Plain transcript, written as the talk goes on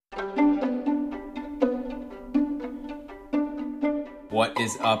What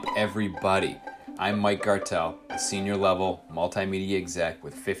is up, everybody? I'm Mike Gartell, a senior level multimedia exec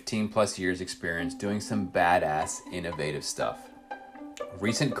with 15 plus years experience doing some badass, innovative stuff.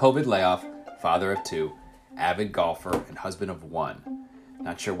 Recent COVID layoff, father of two, avid golfer, and husband of one.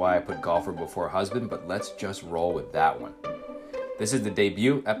 Not sure why I put golfer before husband, but let's just roll with that one. This is the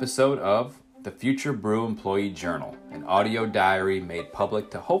debut episode of the Future Brew Employee Journal, an audio diary made public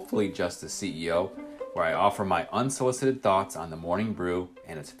to hopefully just the CEO, where I offer my unsolicited thoughts on the morning brew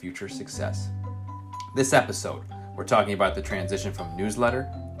and its future success. This episode, we're talking about the transition from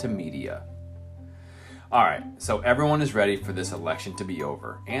newsletter to media. All right, so everyone is ready for this election to be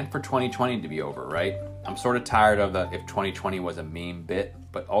over and for 2020 to be over, right? I'm sort of tired of the if 2020 was a meme bit,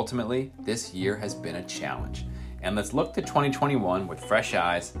 but ultimately this year has been a challenge. And let's look to 2021 with fresh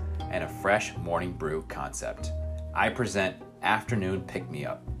eyes and a fresh morning brew concept. I present Afternoon Pick Me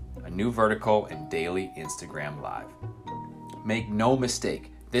Up, a new vertical and daily Instagram Live. Make no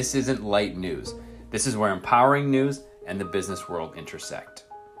mistake, this isn't light news. This is where empowering news and the business world intersect.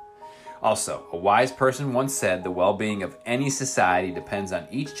 Also, a wise person once said the well-being of any society depends on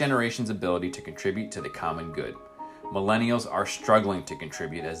each generation's ability to contribute to the common good. Millennials are struggling to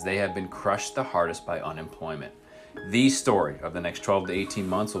contribute as they have been crushed the hardest by unemployment. The story of the next 12 to 18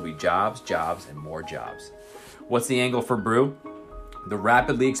 months will be jobs, jobs, and more jobs. What's the angle for Brew? The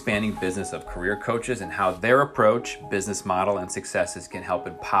rapidly expanding business of career coaches and how their approach, business model, and successes can help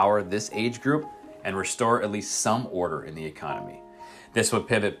empower this age group and restore at least some order in the economy. This would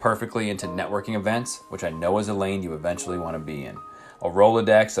pivot perfectly into networking events, which I know is a lane you eventually want to be in. A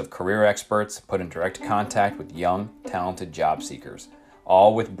Rolodex of career experts put in direct contact with young, talented job seekers,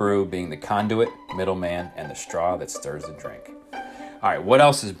 all with Brew being the conduit, middleman, and the straw that stirs the drink. All right, what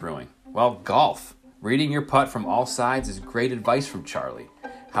else is brewing? Well, golf. Reading your putt from all sides is great advice from Charlie.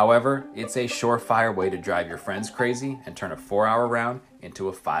 However, it's a surefire way to drive your friends crazy and turn a 4-hour round into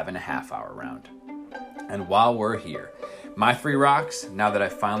a 5.5-hour round. And while we're here, my 3 rocks, now that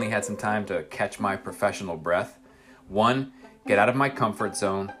I've finally had some time to catch my professional breath: 1, get out of my comfort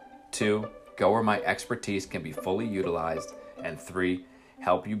zone; 2, go where my expertise can be fully utilized; and 3,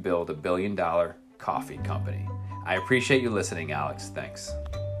 help you build $1 billion coffee company. I appreciate you listening, Alex. Thanks.